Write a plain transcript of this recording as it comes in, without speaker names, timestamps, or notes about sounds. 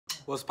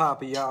What's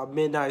poppin', y'all?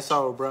 Midnight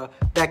Soul, bro.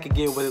 Back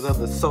again with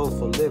another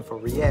soulful live for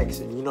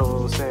reaction. You know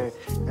what I'm saying?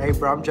 Hey,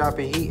 bro, I'm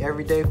dropping heat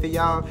every day for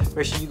y'all.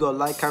 Make sure you go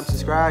like, comment,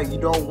 subscribe. You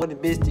don't want to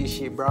miss this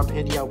shit, bro. I'm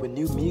hitting y'all with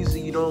new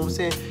music. You know what I'm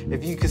saying?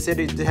 If you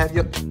consider to have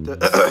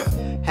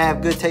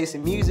have good taste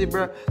in music,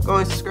 bro, go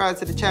and subscribe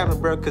to the channel,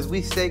 bro. Cause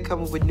we stay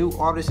coming with new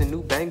artists and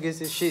new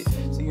bangers and shit.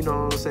 So you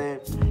know what I'm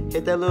saying?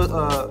 Hit that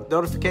little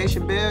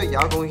notification bell.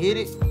 Y'all gonna hit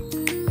it.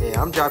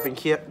 Yeah, I'm dropping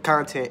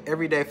content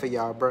every day for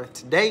y'all, bro.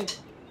 Today.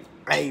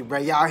 Hey, bro,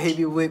 y'all hit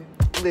me with,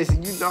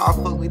 listen, you know I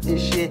fuck with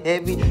this shit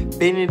heavy.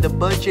 Benny the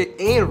Butcher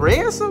and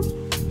Ransom.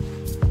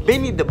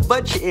 Benny the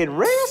Butcher and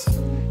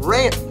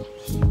Ransom?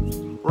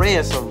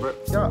 Ransom, bro.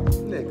 Y'all,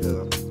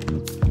 nigga.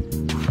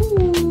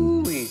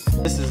 Ooh-wee.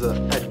 This is a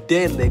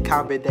deadly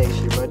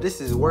combination, bro. This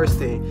is worse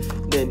than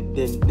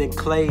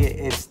Clay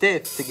and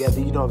Steph together.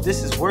 You know,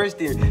 this is worse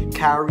than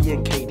Kyrie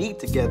and KD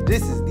together.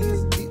 These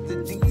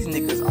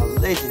niggas are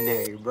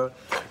legendary, bro.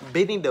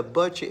 Benny the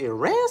Butcher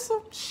and Ransom?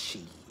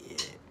 Shit.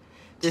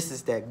 This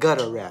is that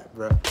gutter rap,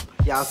 bro.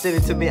 Y'all send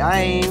it to me.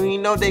 I ain't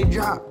even know they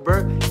dropped,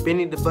 bro.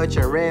 Benny the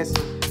Butcher and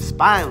Ransom,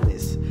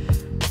 Spineless.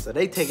 So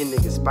they taking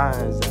niggas'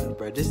 spines out,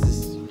 bro. This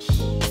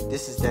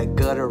is that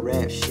gutter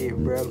rap shit,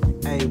 bro.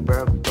 Hey,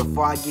 bro.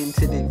 Before I get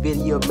into the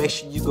video, make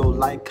sure you go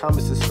like,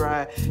 comment,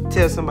 subscribe.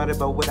 Tell somebody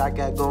about what I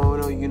got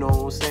going on. You know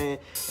what I'm saying?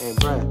 And,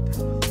 bro,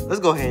 let's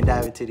go ahead and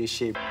dive into this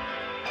shit.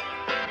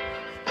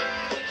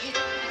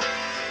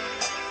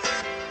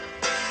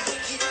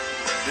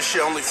 This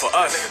shit only for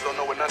us. Niggas don't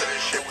know what none of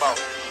this shit about.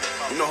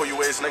 You know who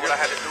you is, nigga. What I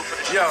had to do for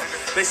this. Yo,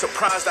 they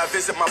surprised I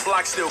visit my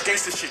block still.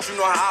 Gangsta shit, you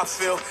know how I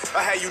feel.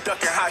 I had you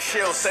ducking hot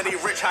shells. Said he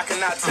rich, how can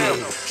I tell?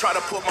 Try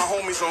to put my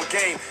homies on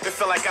game. It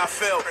felt like I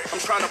failed. I'm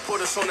trying to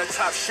put us on the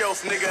top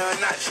shelf, nigga, and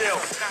not jail.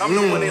 I'm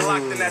the one they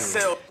locked in that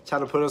cell.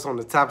 Trying to put us on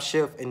the top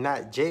shelf and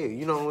not jail.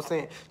 You know what I'm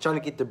saying? Trying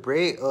to get the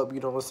bread up,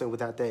 you know what I'm saying,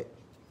 without that.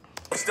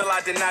 Still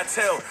I did not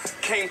tell.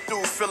 Came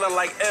through feeling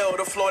like L,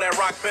 the floor that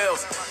rock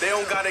bells. They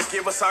don't gotta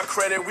give us our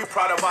credit, we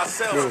proud of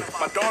ourselves.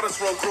 My daughters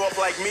won't grow up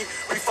like me,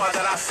 we fought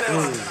that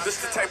ourselves.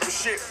 This the type of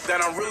shit that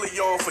I'm really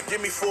on.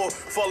 Forgive me for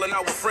falling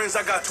out with friends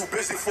I got too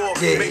busy for.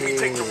 Make me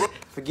take the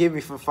forgive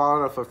me for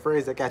falling out for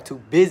friends I got too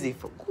busy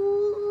for.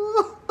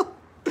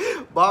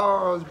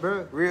 Bars,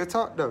 bro. Real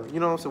talk though.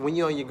 You know what I'm saying? When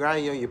you on your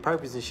grind, you on your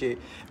purpose and shit.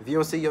 If you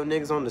don't see your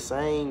niggas on the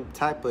same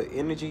type of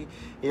energy,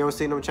 you don't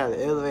see them trying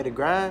to elevate the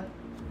grind,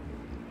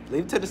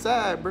 leave it to the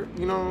side, bro.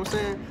 You know what I'm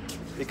saying?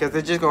 Because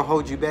they're just gonna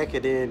hold you back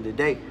at the end of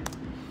the day.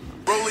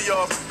 Rollie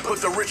off, put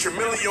the Richard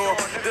Millie on.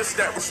 This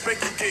that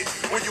respect you get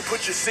when you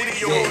put your city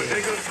on,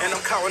 nigga. And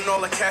I'm counting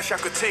all the cash I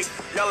could take.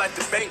 Y'all at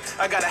the bank,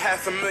 I got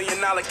 $500,000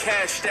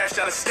 cash stashed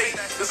out of state.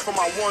 This for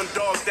my one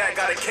dog that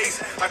got a case.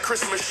 My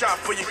Christmas shop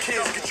for your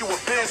kids, get you a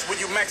Benz when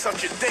you max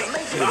out your date.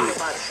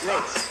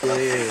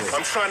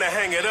 I'm trying to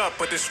hang it up,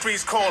 but the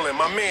streets calling.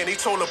 My man, he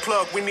told the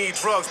plug we need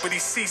drugs, but he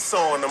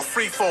seesawing. I'm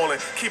free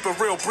falling. Keep it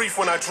real brief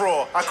when I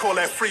draw. I call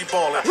that free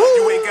balling.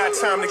 You ain't got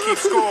time to keep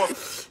score.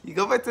 You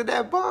go back to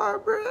that bar,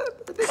 bro.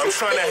 I'm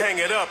trying to hang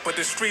it up, but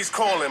the streets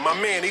calling. My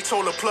man, he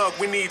told the plug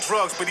we need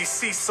drugs, but he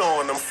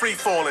seesawing. I'm free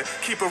falling.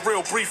 Keep it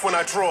real brief when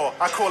I draw.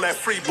 I call that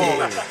free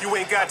balling. You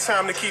ain't got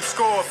time to keep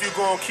score if you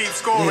gon' keep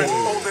scoring.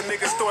 Older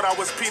niggas thought I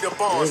was Peter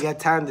Barnes. You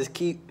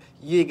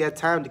ain't got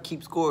time to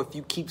keep score if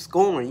you keep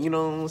scoring. You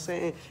know what I'm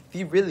saying? If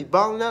you really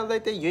balling out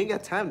like that, you ain't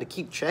got time to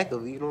keep track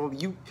of it. You know,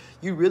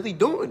 you really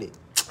doing it.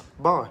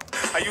 Bar.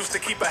 I used to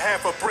keep a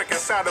half a brick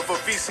inside of a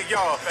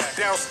VCR.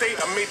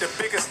 Downstate, I made the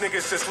biggest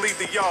niggas just leave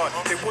the yard.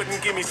 They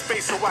wouldn't give me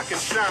space so I can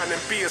shine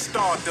and be a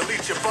star.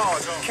 Delete your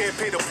bars. Can't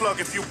pay the plug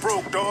if you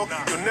broke, dog.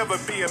 You'll never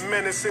be a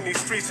menace in these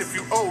streets if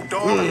you owe,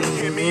 dog.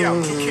 Hear me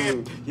out, you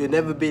can't. You'll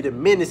never be the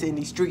menace in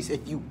these streets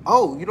if you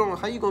owe. You don't.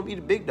 How you gonna be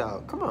the big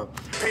dog? Come on.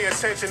 Pay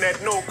attention at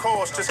no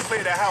cost. Just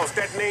clear the house.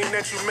 That name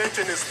that you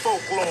mentioned is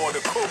folklore. The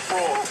coke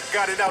brawl.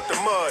 Got it out the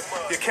mud.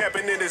 Your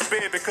cabinet is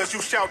bare because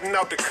you shouting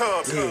out the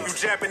Cubs. You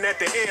jabbing at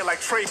the air like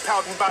Trey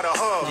pouting by the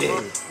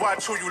hub.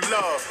 Watch who you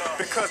love,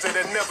 because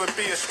there'll never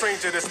be a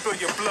stranger to spill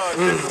your blood.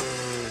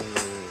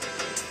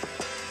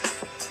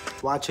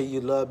 Watch who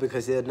you love,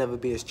 because there'll never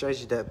be a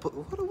stranger that put.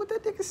 What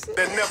that nigga said?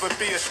 There'll never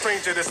be a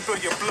stranger to spill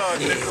your blood,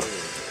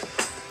 nigga.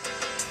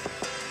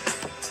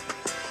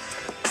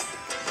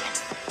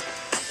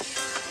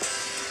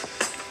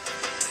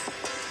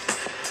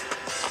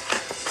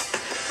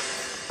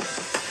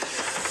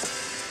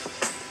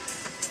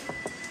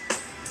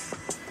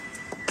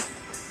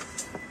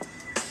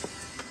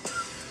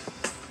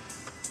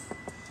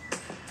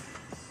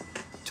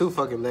 Too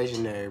fucking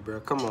legendary, bro.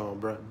 Come on,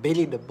 bro.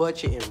 Benny the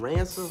Butcher and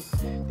Ransom.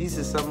 These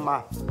are some of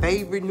my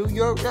favorite New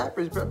York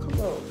rappers, bro. Come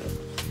on, man.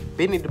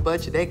 Benny the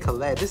Butcher, they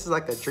collab. This is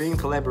like a dream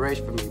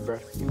collaboration for me, bro.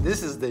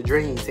 This is the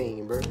dream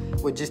team, bro.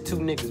 With just two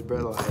niggas,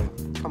 bro.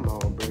 Like, come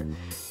on, bro.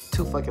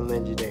 Too fucking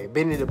legendary.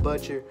 Benny the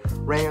Butcher,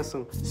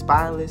 Ransom,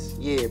 Spineless.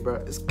 Yeah, bro.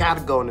 It's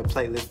gotta go on the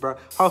playlist, bro.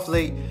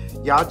 Hopefully,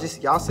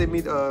 y'all send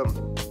me the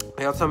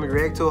y'all tell me to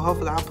react to it.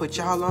 Hopefully, I'll put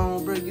y'all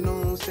on, bro. You know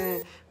what I'm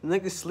saying?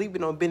 Niggas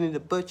sleeping on Benny the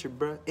Butcher,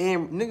 bro.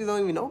 And niggas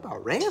don't even know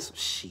about Ransom.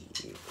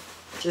 Shit.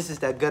 This is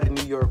that gutter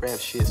New York rap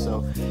shit.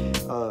 So,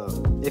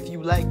 if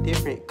you like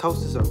different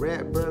coasts of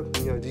rap, bro,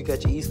 you know, you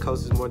got your East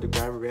Coast is more the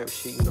grimy rap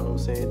shit, you know what I'm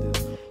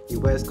saying? Your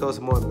West Coast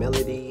is more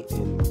melody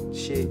and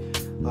shit.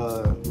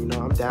 You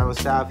know, I'm down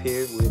south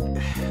here with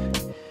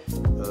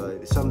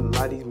a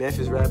lot of these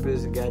Memphis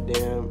rappers,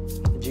 goddamn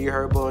G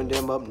Herbo and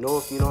them up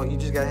north. You know, you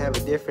just gotta have a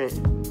different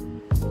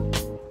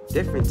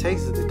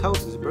taste of the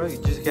coasts, bro. You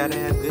just gotta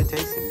have good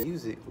taste in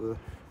music. Well,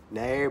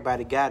 now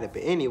everybody got it,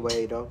 but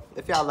anyway though,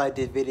 if y'all like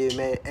this video,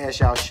 man, as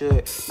y'all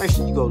should, make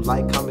sure you go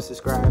like, comment,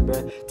 subscribe,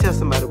 bro. Tell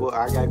somebody what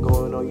I got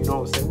going on, you know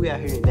what I'm saying? We out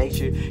here in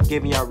nature,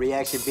 giving y'all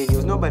reaction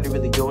videos. Nobody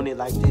really doing it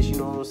like this, you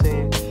know what I'm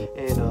saying?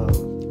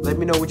 And let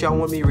me know what y'all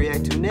want me to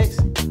react to next,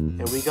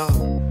 and we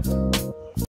gone.